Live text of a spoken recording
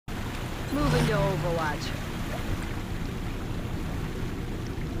Moving to Overwatch.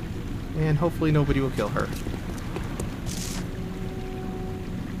 And hopefully nobody will kill her.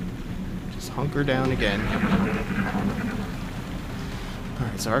 Just hunker down again.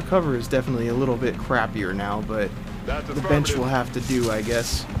 Alright, so our cover is definitely a little bit crappier now, but the bench will have to do, I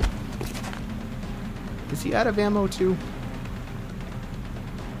guess. Is he out of ammo too?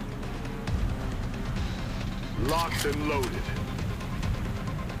 Locked and loaded.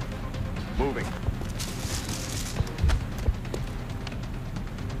 Moving.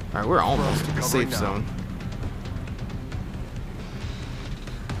 Alright, we're almost to the safe zone.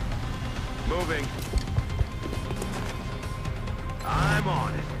 Moving. I'm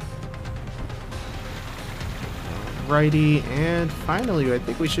on it. Righty, and finally, I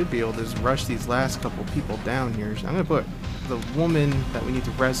think we should be able to just rush these last couple people down here. So I'm gonna put the woman that we need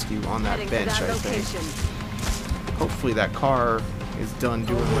to rescue on that bench, I think. Hopefully that car is done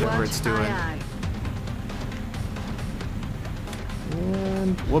doing whatever it's doing.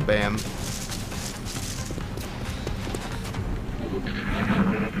 And wha-bam.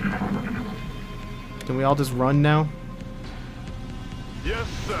 Can we all just run now? Yes,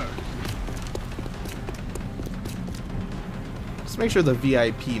 sir. Just make sure the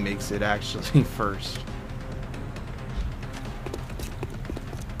VIP makes it actually first.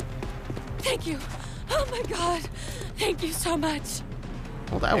 Thank you. Oh my God. Thank you so much.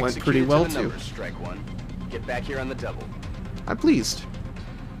 Well, that went pretty well too. Strike one. Get back here on the double. I'm pleased.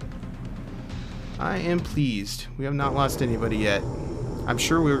 I am pleased. We have not lost anybody yet. I'm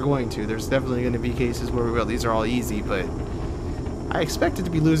sure we were going to. There's definitely going to be cases where we will. These are all easy, but I expected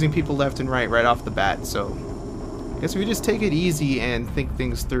to be losing people left and right off the bat, so I guess if we just take it easy and think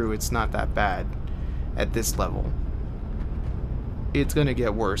things through, it's not that bad at this level. It's going to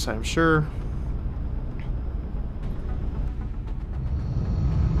get worse, I'm sure.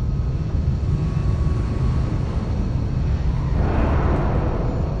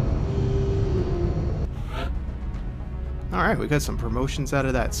 Alright, we got some promotions out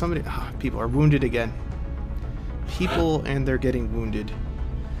of that. Somebody, people are wounded again. People and they're getting wounded.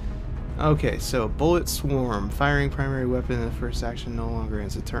 Okay, so bullet swarm. Firing primary weapon in the first action no longer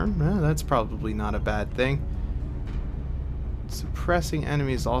ends a turn. That's probably not a bad thing. Suppressing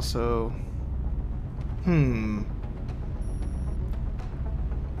enemies also.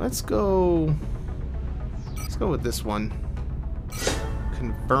 Let's go with this one.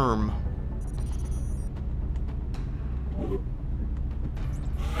 Confirm.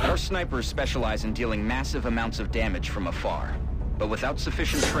 Our snipers specialize in dealing massive amounts of damage from afar, but without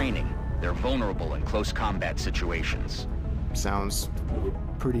sufficient training, they're vulnerable in close combat situations. Sounds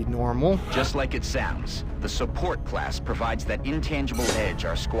pretty normal. Just like it sounds, the support class provides that intangible edge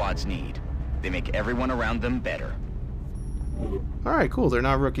our squads need. They make everyone around them better. Alright, cool. They're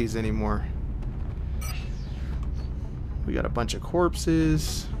not rookies anymore. We got a bunch of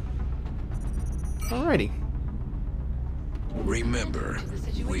corpses. Alrighty. Remember,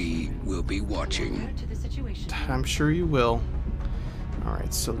 we will be watching. I'm sure you will.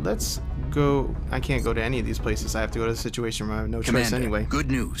 Alright, so let's go. I can't go to any of these places. I have to go to the situation room. I have no choice anyway.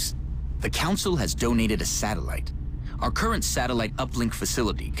 Good news. The Council has donated a satellite. Our current satellite uplink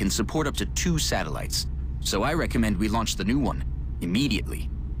facility can support up to 2 satellites, so I recommend we launch the new one immediately.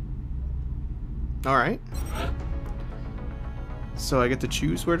 Alright. So I get to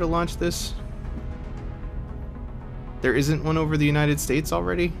choose where to launch this? There isn't one over the United States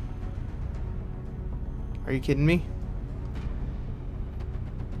already? Are you kidding me?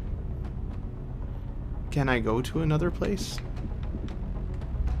 Can I go to another place?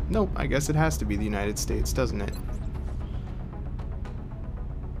 Nope, I guess it has to be the United States, doesn't it?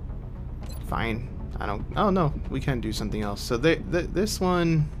 Fine. I don't... Oh, no. We can do something else. So this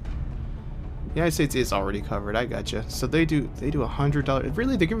one... The United States is already covered. I gotcha. So they do $100.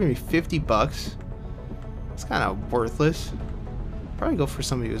 Really? They're giving me $50? It's kind of worthless. Probably go for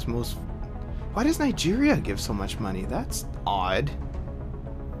somebody who's most... Why does Nigeria give so much money? That's odd.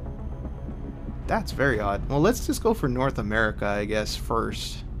 That's very odd. Well, let's just go for North America, I guess,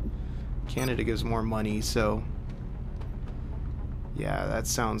 first. Canada gives more money, so... Yeah, that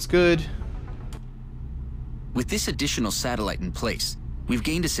sounds good. With this additional satellite in place, we've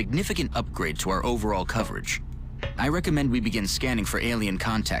gained a significant upgrade to our overall coverage. I recommend we begin scanning for alien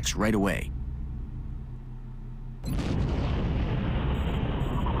contacts right away.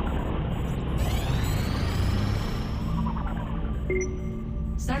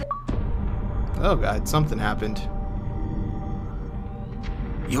 Oh god, something happened.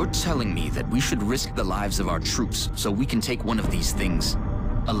 You're telling me that we should risk the lives of our troops so we can take one of these things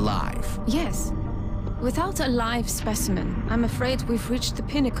alive? Yes. Without a live specimen, I'm afraid we've reached the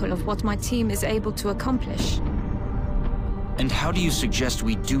pinnacle of what my team is able to accomplish. And how do you suggest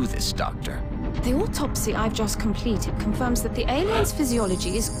we do this, Doctor? The autopsy I've just completed confirms that the alien's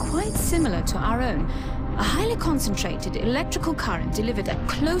physiology is quite similar to our own. A highly concentrated electrical current delivered at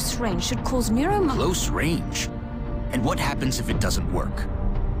close range should cause Close range? And what happens if it doesn't work?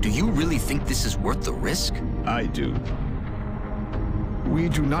 Do you really think this is worth the risk? I do. We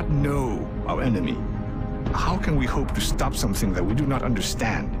do not know our enemy. How can we hope to stop something that we do not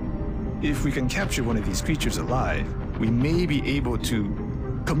understand? If we can capture one of these creatures alive, we may be able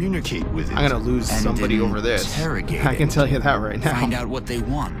to communicate with it. I'm gonna lose somebody over this. I can tell you that right now. Find out what they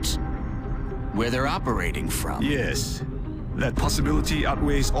want. Where they're operating from. Yes. That possibility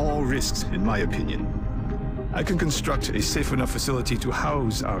outweighs all risks, in my opinion. I can construct a safe enough facility to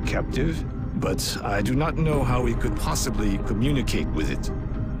house our captive, but I do not know how we could possibly communicate with it.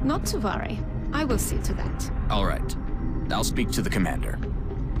 Not to worry. I will see to that. All right. I'll speak to the commander.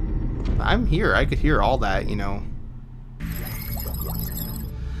 I'm here. I could hear all that, you know.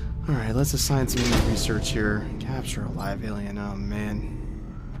 Alright, let's assign some new research here. Capture a live alien. Oh, man.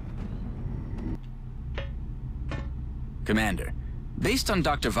 Commander, based on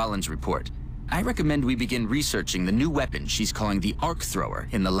Dr. Valen's report, I recommend we begin researching the new weapon she's calling the Arc Thrower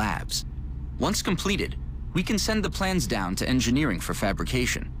in the labs. Once completed, we can send the plans down to engineering for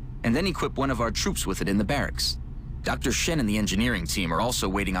fabrication, and then equip one of our troops with it in the barracks. Dr. Shen and the engineering team are also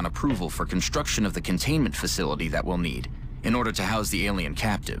waiting on approval for construction of the containment facility that we'll need in order to house the alien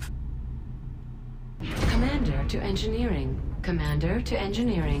captive. Commander to engineering. Commander to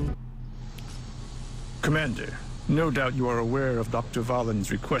engineering. Commander, no doubt you are aware of Dr.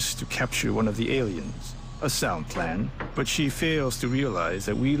 Valen's request to capture one of the aliens. A sound plan, but she fails to realize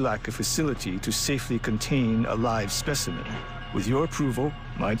that we lack a facility to safely contain a live specimen. With your approval,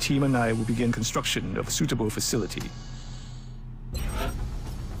 my team and I will begin construction of a suitable facility.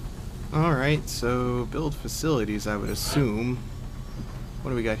 Alright, so build facilities, I would assume.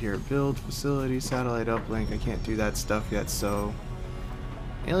 What do we got here? Build facility, satellite uplink. I can't do that stuff yet, so...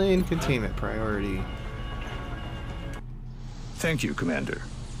 Alien containment priority. Thank you, Commander.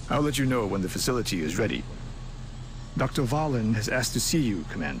 I'll let you know when the facility is ready. Dr. Valen has asked to see you,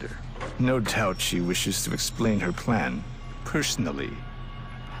 Commander. No doubt she wishes to explain her plan, personally.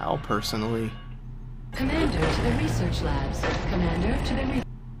 How personally? Commander to the research labs. Commander to the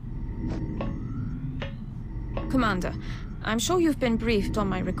Commander, I'm sure you've been briefed on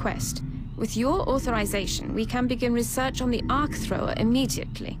my request. With your authorization, we can begin research on the Arc Thrower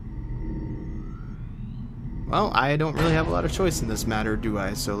immediately. Well, I don't really have a lot of choice in this matter, do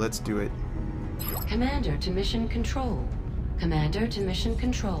I? So let's do it. Commander to mission control. Commander to mission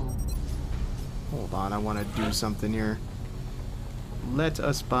control. Hold on, I want to do something here. Let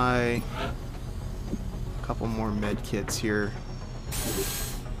us buy a couple more med kits here.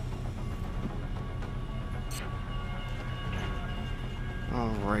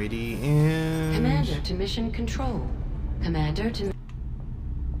 Alrighty, and... Commander to mission control. Commander to...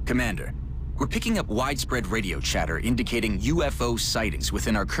 Commander, we're picking up widespread radio chatter indicating UFO sightings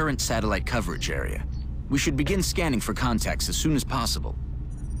within our current satellite coverage area. We should begin scanning for contacts as soon as possible.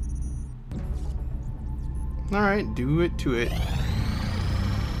 Alright, do it to it.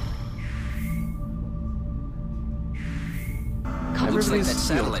 It looks like that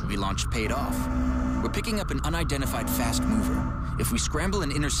satellite we launched paid off. We're picking up an unidentified fast mover. If we scramble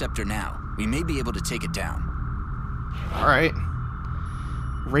an interceptor now, we may be able to take it down. Alright.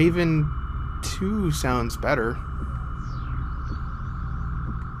 Raven 2 sounds better.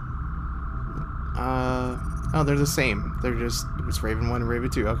 Oh, they're the same. They're just, it's Raven 1 and Raven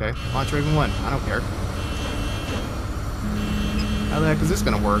 2. Okay, launch Raven 1. I don't care. How the heck is this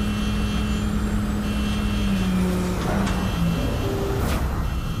gonna work?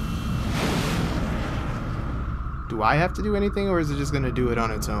 Do I have to do anything, or is it just gonna do it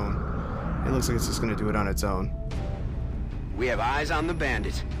on its own? It looks like it's just gonna do it on its own. We have eyes on the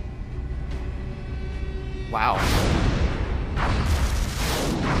bandit. Wow.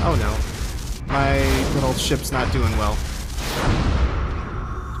 Oh no. My little ship's not doing well.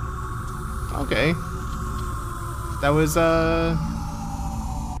 Okay. That was, I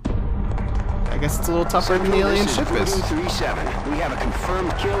guess it's a little tougher than the alien ship is. 37. We have a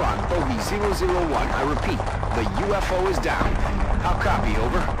confirmed kill on Bogey 001. I repeat, the UFO is down. How copy,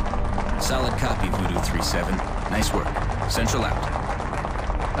 over? Solid copy, Voodoo 37. Nice work. Central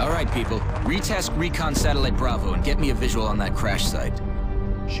out. All right, people. Retask Recon Satellite Bravo and get me a visual on that crash site.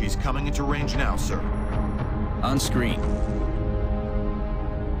 She's coming into range now, sir. On screen.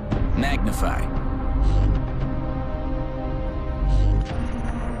 Magnify.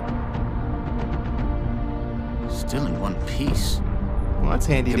 Still in one piece. Well, that's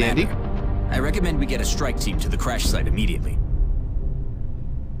handy dandy. I recommend we get a strike team to the crash site immediately.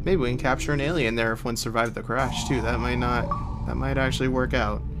 Maybe we can capture an alien there if one survived the crash too. That might actually work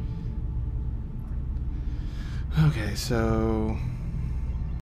out. Okay, so